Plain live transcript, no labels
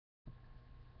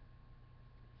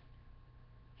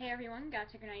Hey everyone,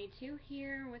 GotChecker92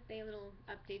 here with a little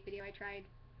update video. I tried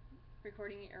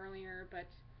recording it earlier, but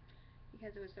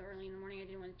because it was so early in the morning I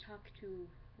didn't want to talk too,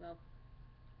 well,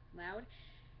 loud.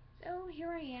 So here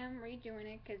I am redoing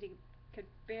it because you could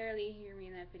barely hear me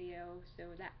in that video, so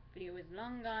that video is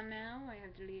long gone now. I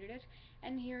have deleted it.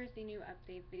 And here is the new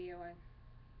update video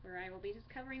where I will be just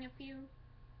covering a few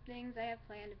things I have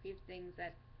planned, a few things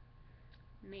that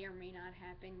may or may not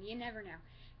happen. You never know.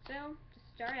 So, to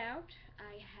start out,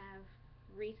 I have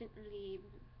recently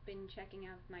been checking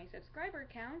out my subscriber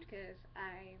count because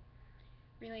I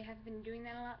really have been doing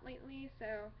that a lot lately.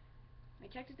 So, I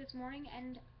checked it this morning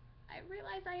and I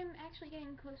realized I am actually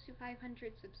getting close to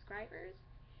 500 subscribers.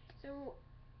 So,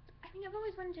 I mean, I've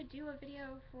always wanted to do a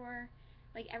video for,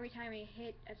 like, every time I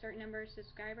hit a certain number of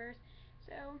subscribers.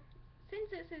 So, since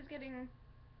this is getting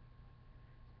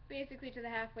basically to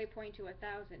the halfway point to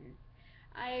 1,000,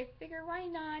 I figure why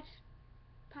not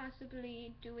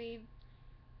possibly do a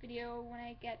video when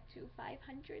I get to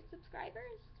 500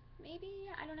 subscribers? Maybe?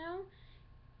 I don't know.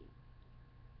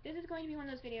 This is going to be one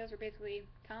of those videos where basically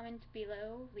comment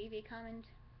below, leave a comment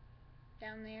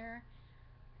down there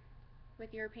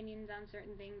with your opinions on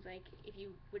certain things. Like, if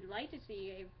you would like to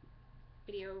see a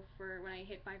video for when I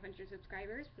hit 500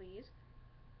 subscribers, please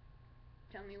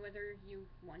tell me whether you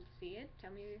want to see it.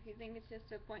 Tell me if you think it's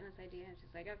just a pointless idea. It's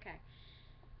just like, okay.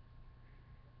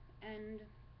 And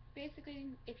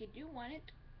basically, if you do want it,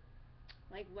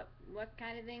 like, what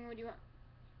kind of thing would you want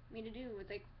me to do?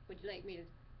 Would you like me to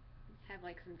have,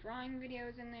 like, some drawing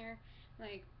videos in there?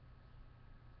 Like,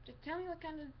 just tell me what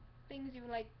kind of things you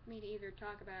would like me to either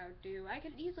talk about, do. I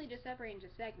could easily just separate into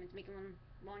segments, make one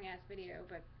long-ass video,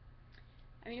 but,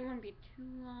 I mean, it wouldn't be too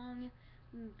long,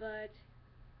 but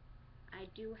I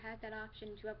do have that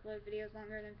option to upload videos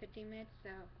longer than 15 minutes, so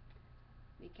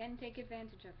we can take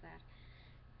advantage of that.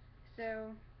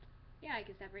 So, yeah, I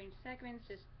can separate into segments,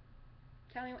 just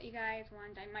tell me what you guys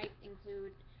want. I might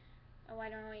include, I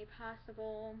don't know, a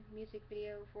possible music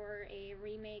video for a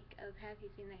remake of Have You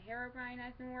Seen the Herobrine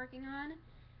I've been working on.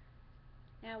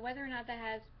 Now, whether or not that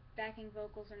has backing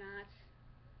vocals or not,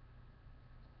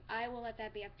 I will let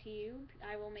that be up to you.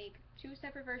 I will make two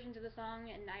separate versions of the song,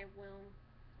 and I will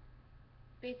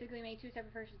basically make two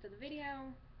separate versions of the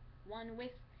video, one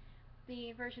with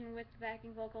the version with the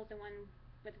backing vocals and one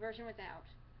with the version without.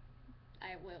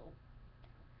 I will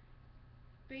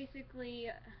basically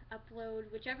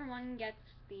upload whichever one gets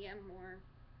the more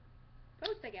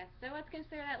votes, I guess. So let's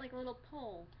consider that like a little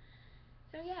poll.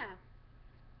 So yeah,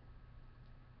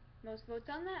 most votes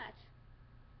on that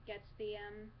gets the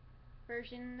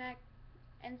version that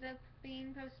ends up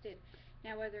being posted.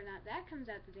 Now, whether or not that comes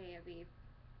out the day of the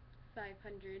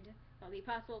 500, well, the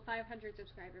possible 500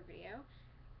 subscriber video,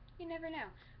 you never know.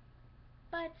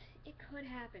 But it could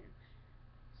happen.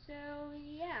 So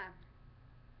yeah.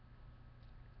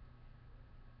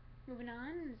 Moving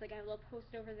on, it's like I have a little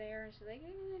post over there. It's like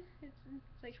it's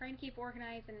like trying to keep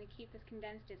organized and to keep this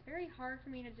condensed. It's very hard for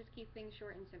me to just keep things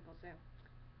short and simple. So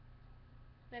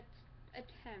let's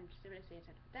attempt. So what I say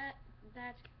attempt.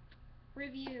 That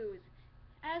reviews.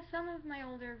 As some of my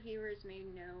older viewers may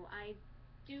know, I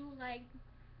do like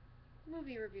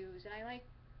movie reviews, and I like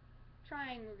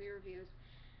trying movie reviews.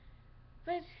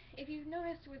 But if you've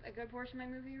noticed with a good portion of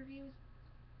my movie reviews,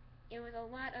 it was a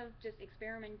lot of just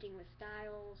experimenting with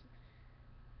styles,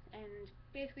 and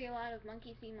basically a lot of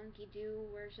monkey see, monkey do,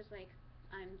 where it's just like,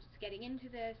 I'm just getting into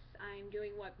this, I'm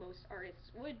doing what most artists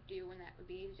would do, and that would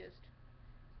be just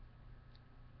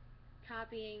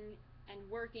copying and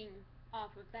working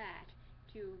off of that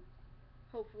to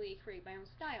hopefully create my own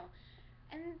style.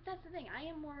 And that's the thing, I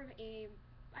am more of a,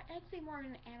 I'd say more of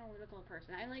an analytical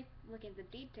person. I like looking at the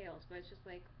details, but it's just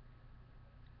like,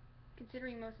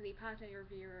 considering most of the positive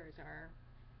reviewers are,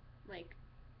 like,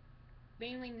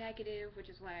 mainly negative, which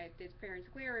is why I did fair and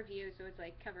square review, so it's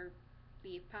like cover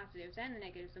the positives and the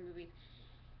negatives of movies.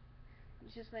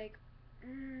 It's just like,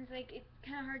 it's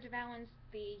kind of hard to balance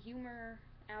the humor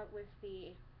out with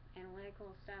the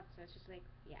analytical stuff, so it's just like,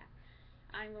 yeah.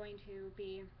 I'm going to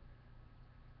be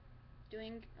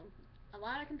doing a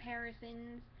lot of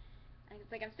comparisons.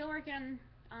 It's like I'm still working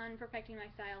on perfecting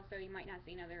my style, so you might not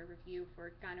see another review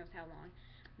for God knows how long.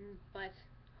 But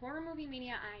horror movie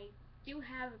mania, I do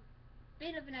have a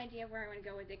bit of an idea of where I want to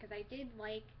go with it, because I did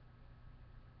like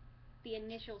the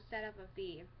initial setup of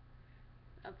the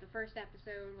first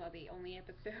episode, well, the only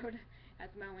episode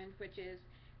at the moment, which is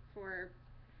for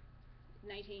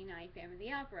 1989 Phantom of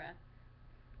the Opera.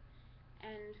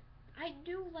 And I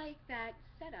do like that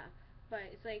setup, but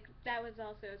it's like, that was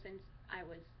also since I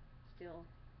was still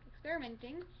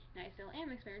experimenting, and I still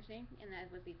am experimenting, and that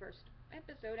was the first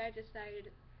episode. I decided,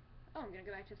 oh, I'm gonna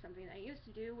go back to something that I used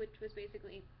to do, which was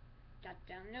basically jot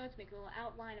down notes, make a little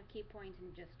outline of key points,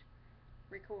 and just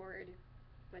record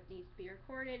what needs to be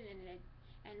recorded,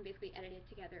 and basically edit it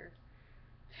together.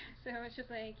 So it's just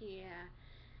like, yeah.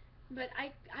 But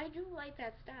I do like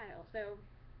that style. So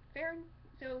fair.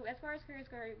 So as far as careers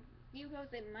go, you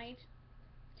goes, it might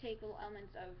take little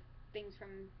elements of things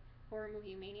from horror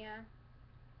movie mania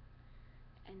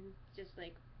and just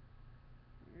like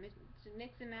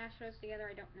mix and mash those together.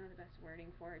 I don't know the best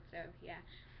wording for it, so yeah.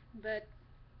 But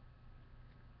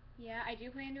yeah, I do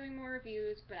plan on doing more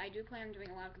reviews, but I do plan on doing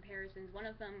a lot of comparisons. One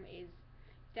of them is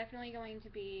definitely going to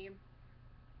be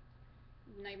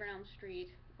Nightmare on Elm Street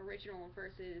original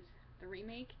versus the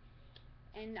remake.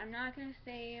 And I'm not gonna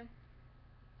say,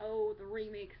 oh, the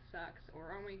remake sucks,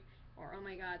 or oh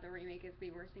my god, the remake is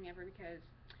the worst thing ever, because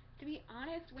to be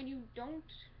honest, when you don't,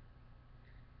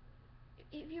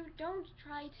 if you don't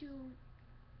try to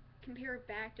compare it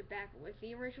back to back with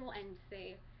the original and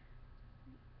say,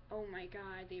 oh my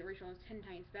god, the original is 10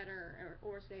 times better,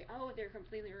 or say, oh, they're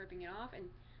completely ripping it off, and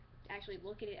actually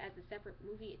look at it as a separate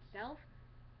movie itself,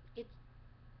 it's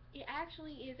it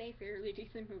actually is a fairly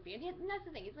decent movie. And that's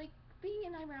the thing, it's like, being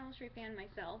a Nightmare on Elm Street fan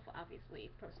myself,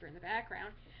 obviously, poster in the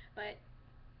background, but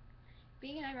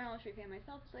being a Nightmare on Elm Street fan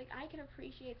myself, it's like, I can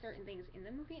appreciate certain things in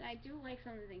the movie, and I do like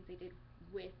some of the things they did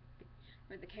with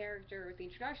the character, with the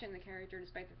introduction of the character,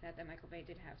 despite the fact that Michael Bay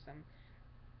did have some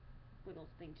little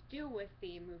thing to do with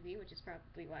the movie, which is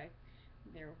probably why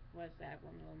there was that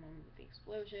one little moment with the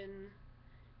explosion,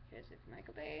 because if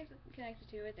Michael Bay is connected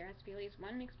to it, there has to be at least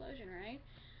one explosion, right?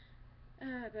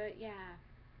 But yeah,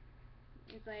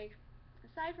 it's like,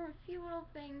 aside from a few little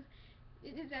things,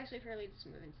 it is actually fairly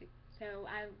smooth. So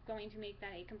I'm going to make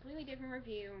that a completely different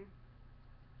review.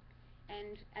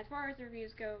 And as far as the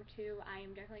reviews go, too, I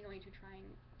am definitely going to try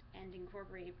and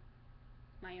incorporate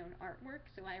my own artwork.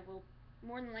 So I will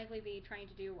more than likely be trying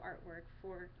to do artwork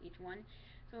for each one.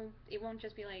 So it won't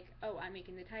just be like, oh, I'm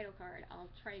making the title card. I'll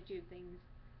try to do things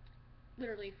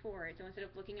literally for it. So instead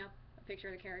of looking up a picture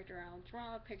of the character, I'll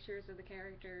draw pictures of the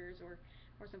characters, or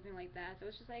something like that. So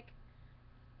it's just like,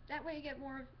 that way you get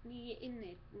more of me in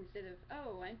it, instead of,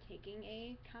 oh, I'm taking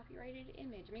a copyrighted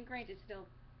image. I mean, granted, it's still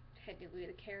technically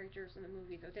the characters in the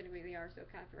movie, so technically they are still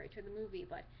copyright to the movie,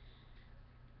 but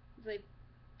it's like,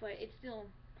 but it's still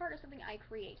part of something I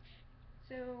create.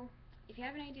 So if you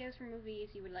have any ideas for movies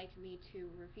you would like me to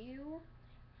review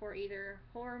for either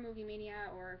Horror Movie Mania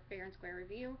or Fair and Square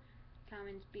Review,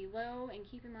 comments below, and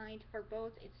keep in mind, for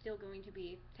both, it's still going to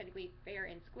be technically fair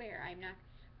and square. I'm not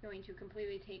going to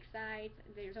completely take sides.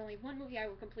 There's only one movie I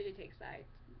will completely take sides.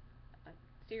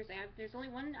 Seriously, there's only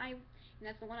one and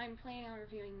that's the one I'm planning on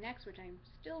reviewing next, which I'm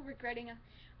still regretting on.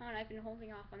 I've been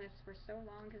holding off on this for so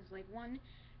long, because, like, one,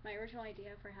 my original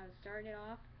idea for how to start it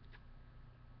off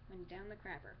went down the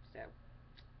crapper. So,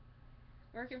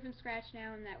 working from scratch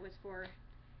now, and that was for,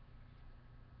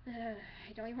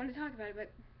 I don't even want to talk about it,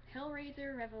 but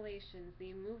Hellraiser Revelations,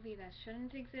 the movie that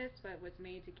shouldn't exist, but was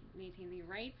made to maintain the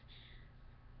rights.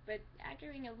 But after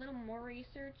doing a little more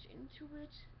research into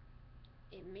it,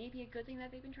 it may be a good thing that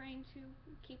they've been trying to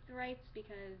keep the rights,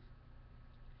 because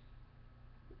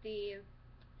the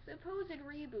supposed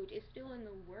reboot is still in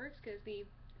the works, because the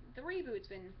reboot's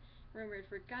been rumored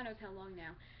for God knows how long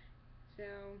now. So,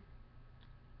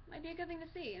 might be a good thing to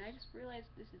see. And I just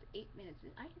realized this is 8 minutes.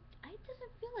 I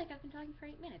doesn't feel like I've been talking for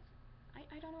 8 minutes.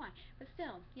 I don't know why. But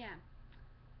still, yeah.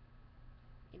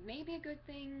 It may be a good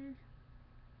thing.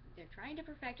 They're trying to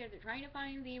perfect it. They're trying to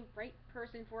find the right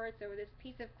person for it. So this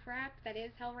piece of crap that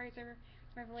is Hellraiser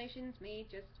Revelations may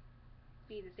just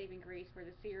be the saving grace for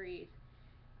the series,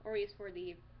 or at least for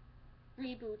the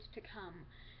reboot to come.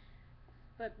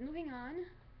 But moving on,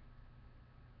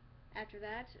 after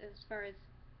that, as far as,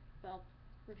 well,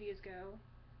 reviews go,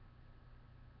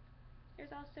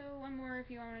 there's also one more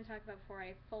review I want to talk about before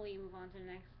I fully move on to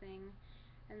the next thing,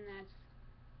 and that's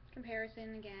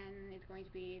comparison. Again, it's going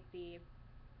to be the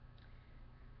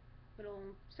little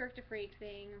Cirque du Freak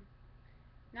thing.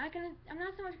 I'm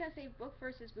not so much gonna say book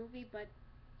versus movie, but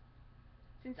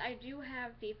since I do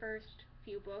have the first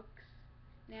few books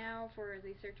now for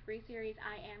the Cirque du Freak series,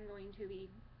 I am going to be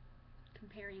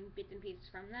comparing bits and pieces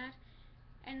from that,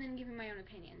 and then giving my own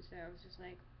opinion. So it's just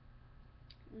like,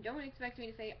 don't expect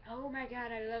me to say, oh my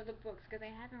god, I love the books, because I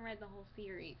haven't read the whole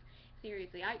series.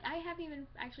 Seriously, I haven't even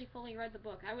actually fully read the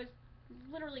book. I was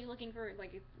literally looking for,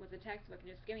 like, it was a textbook, and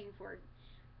just skimming for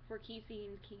key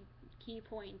scenes, key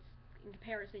points in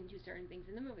comparison to certain things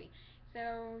in the movie.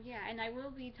 So yeah, and I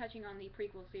will be touching on the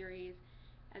prequel series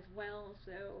as well,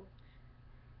 so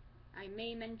I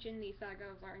may mention the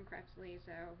saga of Lauren Crepsley,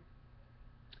 so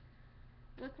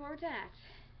look forward to that.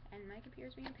 and my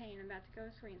computer's being a pain. I'm about to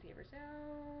go screensaver, so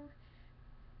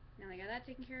now I got that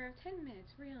taken care of. 10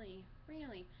 minutes, really,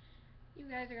 really. You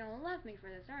guys are gonna love me for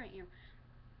this, aren't you?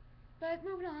 But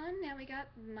moving on, now we got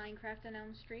Minecraft on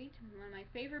Elm Street, one of my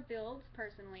favorite builds,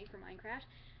 personally, for Minecraft.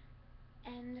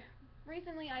 And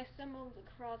recently I stumbled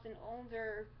across an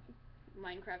older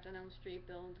Minecraft on Elm Street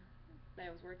build that I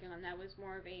was working on that was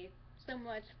more of a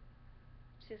somewhat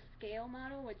to scale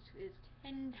model, which is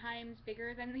 10 times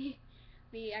bigger than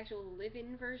the actual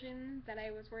live-in version that I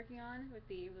was working on with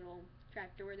the little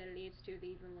trapdoor that leads to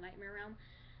the little nightmare realm.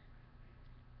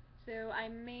 So I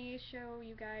may show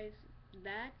you guys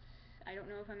that. I don't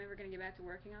know if I'm ever going to get back to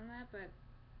working on that, but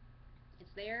it's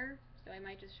there, so I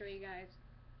might just show you guys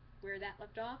where that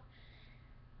left off.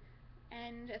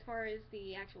 And as far as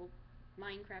the actual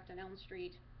Minecraft on Elm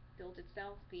Street build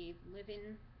itself, the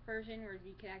live-in version where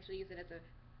you can actually use it as a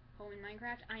home in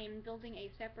Minecraft, I am building a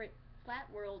separate flat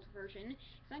world version.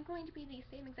 It's not going to be the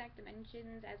same exact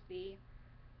dimensions as the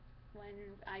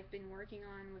one I've been working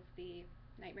on with the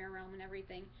Nightmare Realm and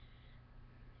everything,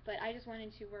 but I just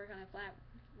wanted to work on a flat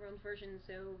world version,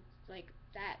 so like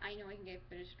that I know I can get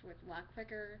finished with a lot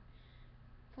quicker.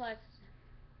 Plus,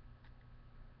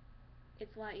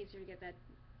 it's a lot easier to get that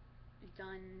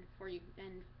done for you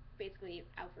and basically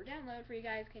out for download for you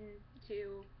guys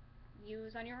to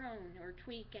use on your own or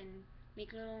tweak and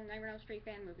make little Nightmare on Elm Street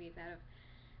fan movies out of.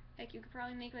 Heck, you could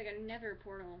probably make like a Nether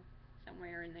portal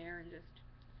somewhere in there and just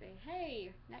say,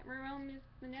 hey, Nightmare Realm is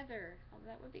the Nether. Oh,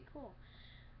 that would be cool.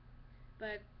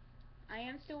 But I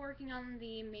am still working on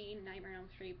the main Nightmare on Elm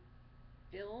Street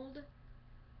build.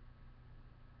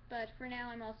 But for now,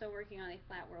 I'm also working on a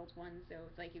Flat Worlds one, so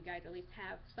it's like you guys at least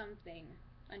have something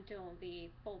until the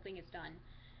whole thing is done.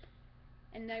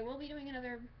 And I will be doing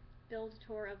another build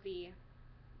tour of the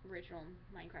original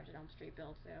Minecraft at Elm Street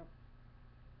build, so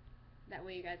that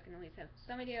way you guys can at least have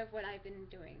some idea of what I've been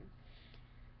doing.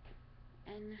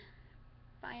 And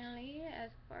finally,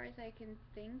 as far as I can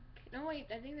think, no wait,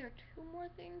 I think there are two more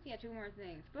things. Yeah, two more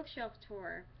things. Bookshelf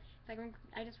tour. It's like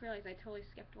I just realized I totally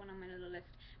skipped one on my little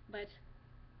list, but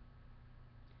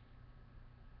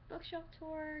bookshelf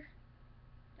tour.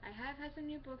 I have had some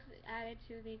new books added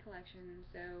to the collection,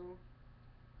 so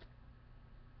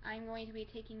I'm going to be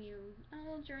taking you on a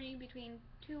little journey between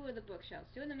two of the bookshelves,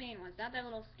 two of the main ones, not that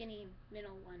little skinny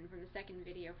middle one from the second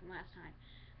video from last time.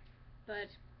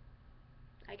 But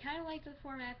I kind of liked the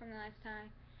format from last time,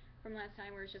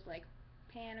 where it's just like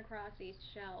pan across each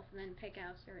shelf and then pick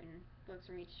out certain books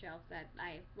from each shelf that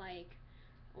I like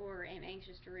or am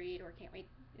anxious to read or can't wait.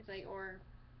 It's like, or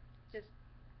just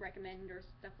recommend or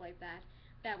stuff like that.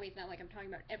 That way it's not like I'm talking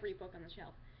about every book on the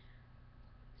shelf.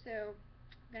 So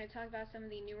I'm going to talk about some of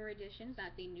the newer editions,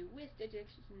 not the newest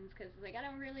editions, because like I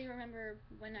don't really remember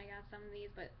when I got some of these,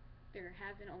 but there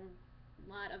have been a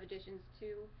lot of additions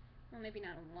to, well, maybe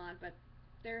not a lot, but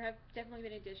there have definitely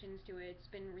been additions to it. It's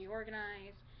been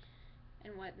reorganized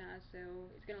and whatnot, so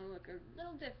it's going to look a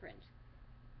little different.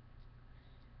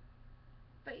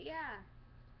 But yeah,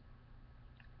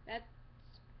 that's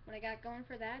what I got going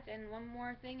for that. And one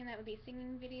more thing, and that would be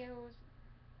singing videos.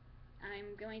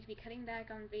 I'm going to be cutting back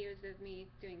on videos of me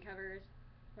doing covers,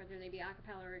 whether they be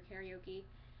acapella or karaoke,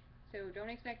 so don't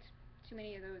expect too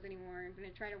many of those anymore. I'm going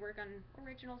to try to work on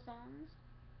original songs.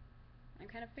 I'm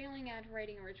kind of failing at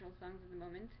writing original songs at the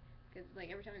moment, because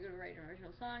like every time I go to write an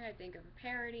original song, I think of a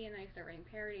parody, and I start writing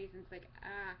parodies, and it's like,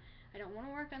 I don't want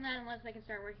to work on that unless I can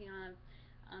start working on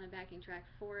a backing track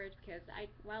for it, because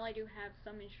while I do have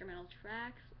some instrumental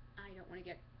tracks, I don't want to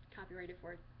get copyrighted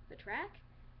for the track,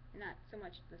 not so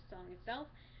much the song itself,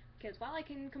 because while I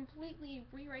can completely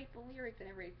rewrite the lyrics and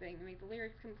everything, make the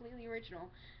lyrics completely original,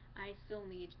 I still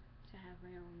need to have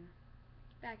my own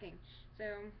backing. So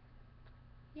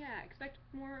yeah, expect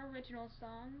more original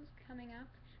songs coming up.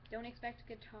 Don't expect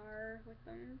guitar with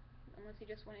them, unless you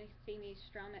just want to see me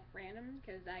strum at random,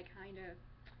 because I kind of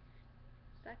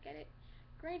suck at it.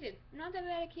 Granted, I'm not that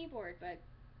bad at keyboard, but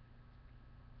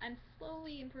I'm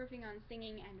slowly improving on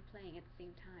singing and playing at the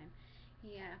same time.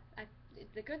 Yeah,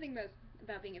 the good thing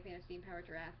about being a fan of Steam Power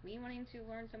Giraffe, me wanting to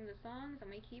learn some of the songs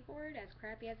on my keyboard, as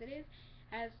crappy as it is,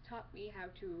 has taught me how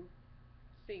to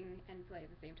sing and play at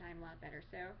the same time a lot better.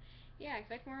 So, yeah,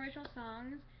 expect more original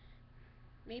songs,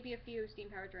 maybe a few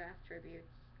Steam Power Giraffe tributes,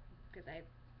 because I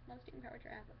love Steam Power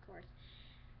Giraffe, of course.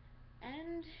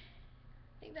 And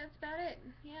I think that's about it.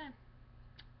 Yeah.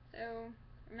 So,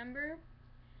 remember,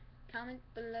 comment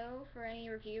below for any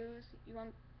reviews you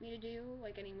want me to do,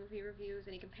 like any movie reviews,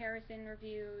 any comparison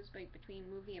reviews, like between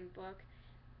movie and book.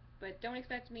 But don't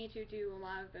expect me to do a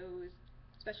lot of those,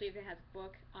 especially if it has a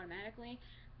book automatically,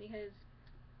 because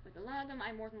with a lot of them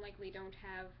I more than likely don't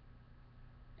have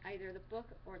either the book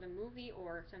or the movie,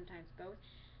 or sometimes both.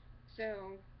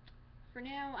 So for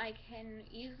now, I can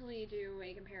easily do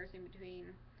a comparison between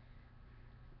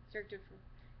Search of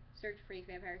Search Freak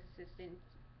Vampire's Assistant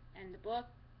and the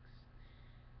books.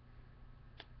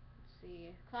 Let's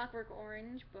see, Clockwork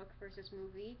Orange book versus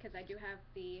movie, because I do have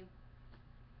the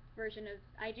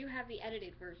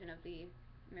edited version of the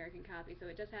American copy, so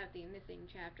it does have the missing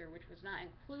chapter, which was not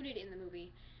included in the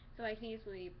movie, so I can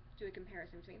easily do a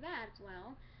comparison between that as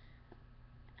well.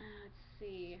 Let's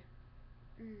see.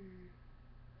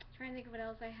 Trying to think of what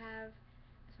else I have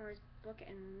as far as book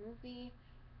and movie.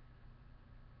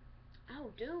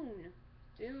 Oh, Dune.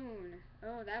 Dune.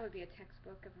 Oh, that would be a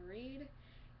textbook of a read.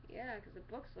 Yeah, because the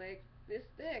book's like this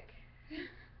thick.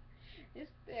 This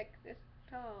thick, this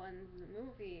tall, and the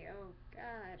movie, oh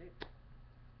god.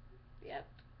 Yep,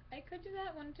 I could do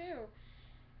that one too.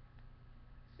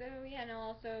 So, yeah, and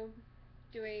I'll also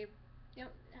do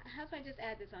how about I just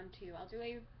add this on too? I'll do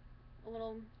a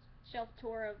little shelf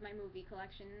tour of my movie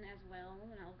collection as well,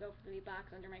 and I'll go for the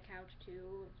box under my couch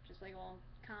too, just like all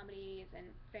comedies and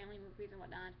family movies and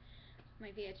whatnot. My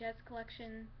VHS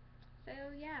collection. So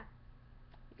yeah,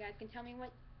 you guys can tell me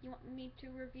what you want me to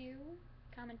review.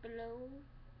 Comment below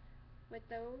with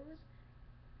those.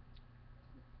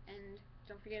 And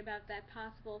don't forget about that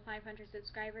possible 500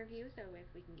 subscriber view, so if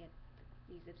we can get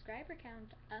the subscriber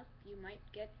count up, you might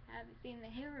have seen the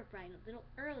Herobrine a little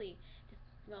early.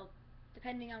 Well,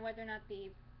 depending on whether or not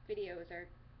the videos are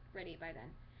ready by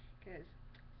then. Because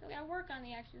still gotta work on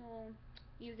the actual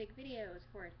music videos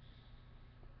for it.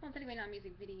 Well, technically not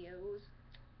music videos,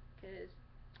 because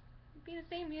it'd be the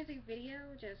same music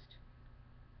video, just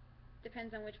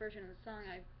depends on which version of the song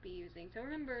I'd be using. So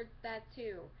remember that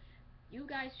too. You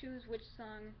guys choose which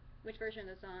version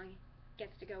of the song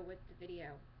gets to go with the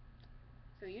video.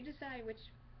 So you decide which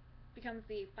becomes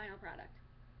the final product.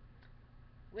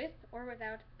 With or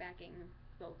without backing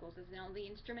vocals, as in all the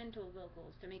instrumental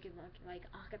vocals, to make it look like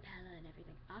acapella and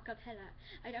everything. Acapella.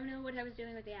 I don't know what I was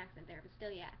doing with the accent there, but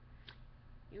still, yeah.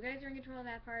 You guys are in control of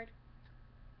that part.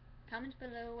 Comment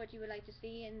below what you would like to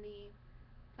see in the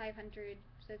 500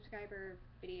 subscriber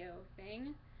video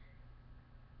thing.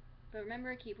 But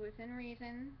remember, keep within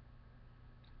reason.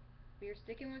 We are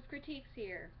sticking with critiques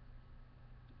here.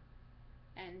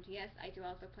 And yes, I do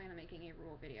also plan on making a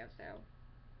rule video, so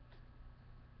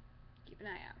keep an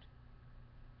eye out.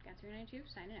 Got 392,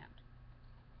 signing out.